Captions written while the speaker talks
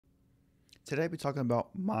Today I'll be talking about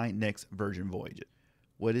My Next Virgin Voyage.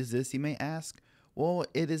 What is this, you may ask? Well,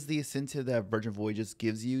 it is the incentive that Virgin Voyages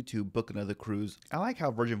gives you to book another cruise. I like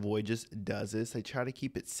how Virgin Voyages does this. They try to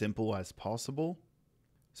keep it simple as possible.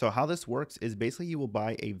 So how this works is basically you will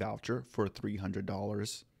buy a voucher for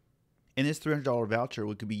 $300. And this $300 voucher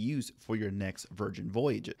could be used for your next Virgin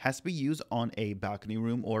Voyage. It has to be used on a balcony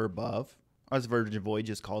room or above, or as Virgin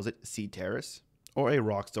Voyages calls it, Sea Terrace, or a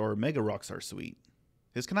Rockstar or Mega Rockstar suite.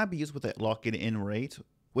 This cannot be used with a lock-it-in rate,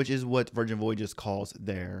 which is what Virgin Voyages calls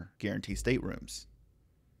their guaranteed staterooms.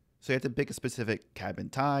 So you have to pick a specific cabin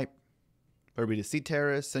type, whether it be the Sea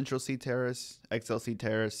Terrace, Central Sea Terrace, XL Sea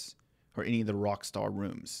Terrace, or any of the Rockstar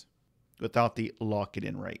rooms, without the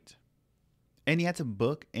lock-it-in rate. And you have to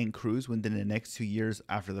book and cruise within the next 2 years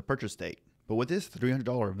after the purchase date. But what this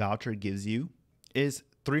 $300 voucher gives you is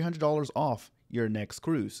 $300 off your next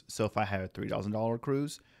cruise. So if I have a $3,000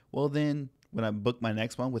 cruise, well then when I book my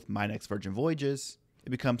next one with My Next Virgin Voyages, it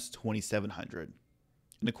becomes $2,700.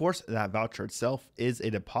 And of course, that voucher itself is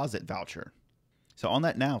a deposit voucher. So on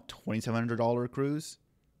that now $2,700 cruise,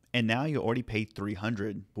 and now you already paid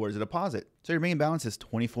 $300 towards a deposit. So your main balance is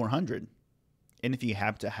 $2,400. And if you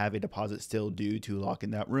happen to have a deposit still due to lock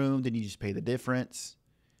in that room, then you just pay the difference.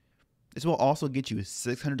 This will also get you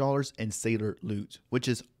 $600 in sailor loot, which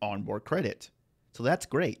is onboard credit. So that's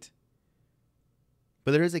great.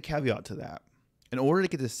 But there is a caveat to that. In order to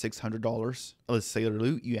get the $600 of sailor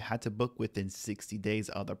loot, you had to book within 60 days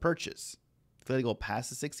of the purchase. If you let it go past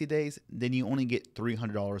the 60 days, then you only get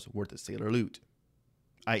 $300 worth of sailor loot,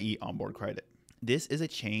 i.e. onboard credit. This is a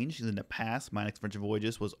change. In the past, My Next Virgin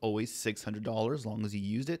Voyages was always $600 as long as you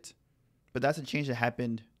used it. But that's a change that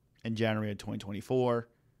happened in January of 2024.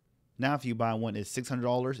 Now if you buy one, it's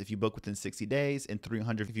 $600 if you book within 60 days and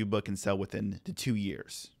 $300 if you book and sell within the 2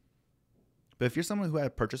 years. But if you're someone who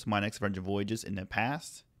had purchased My Next Virgin Voyages in the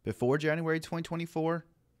past, before January 2024,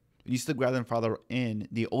 you still grandfather in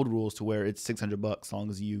the old rules to where it's $600 as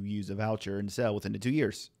long as you use a voucher and sell within the 2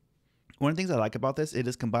 years. One of the things I like about this, it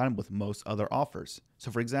is combined with most other offers.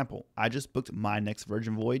 So for example, I just booked My Next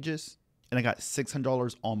Virgin Voyages and I got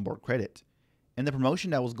 $600 onboard credit. And the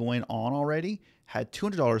promotion that was going on already had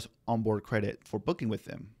 $200 onboard credit for booking with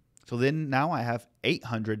them. So then now I have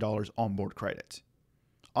 $800 onboard credit.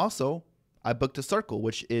 Also, I booked a Circle,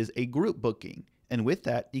 which is a group booking. And with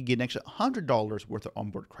that, you get an extra $100 worth of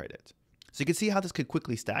onboard credit. So you can see how this could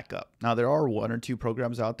quickly stack up. Now there are 1 or 2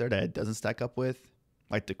 programs out there that it doesn't stack up with,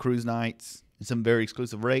 like the cruise nights and some very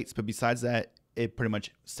exclusive rates. But besides that, it pretty much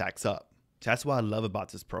stacks up. So that's what I love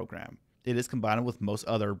about this program. It is combined with most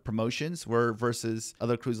other promotions where versus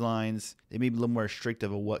other cruise lines, they may be a little more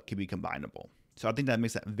restrictive of what can be combinable. So I think that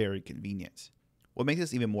makes that very convenient. What makes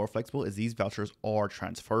this even more flexible is these vouchers are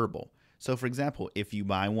transferable. So for example, if you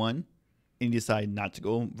buy one and you decide not to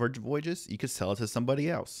go on Virgin Voyages, you could sell it to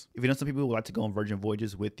somebody else. If you know some people who would like to go on Virgin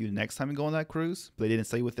Voyages with you the next time you go on that cruise, but they didn't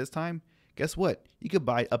stay with this time, guess what? You could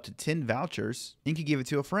buy up to 10 vouchers and you could give it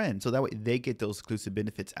to a friend. So that way they get those exclusive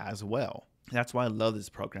benefits as well. And that's why I love this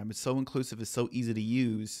program. It's so inclusive, it's so easy to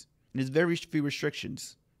use, and there's very few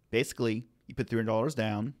restrictions. Basically, you put $300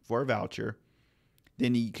 down for a voucher,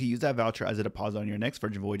 then you can use that voucher as a deposit on your next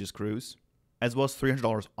Virgin Voyages cruise, as well as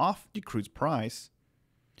 $300 off the cruise price.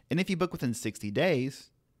 And if you book within 60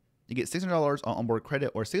 days, you get $600 on onboard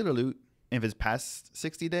credit or sailor loot. And if it's past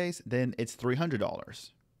 60 days, then it's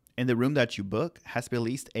 $300. And the room that you book has to be at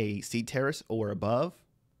least a Sea Terrace or above.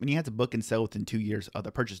 And you have to book and sell within 2 years of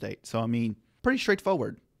the purchase date. So, I mean, pretty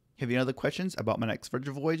straightforward. If you have any other questions about My Next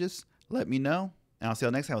Virgin Voyages, let me know. And I'll see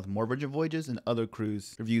you next time with more Virgin Voyages and other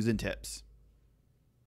cruise reviews and tips.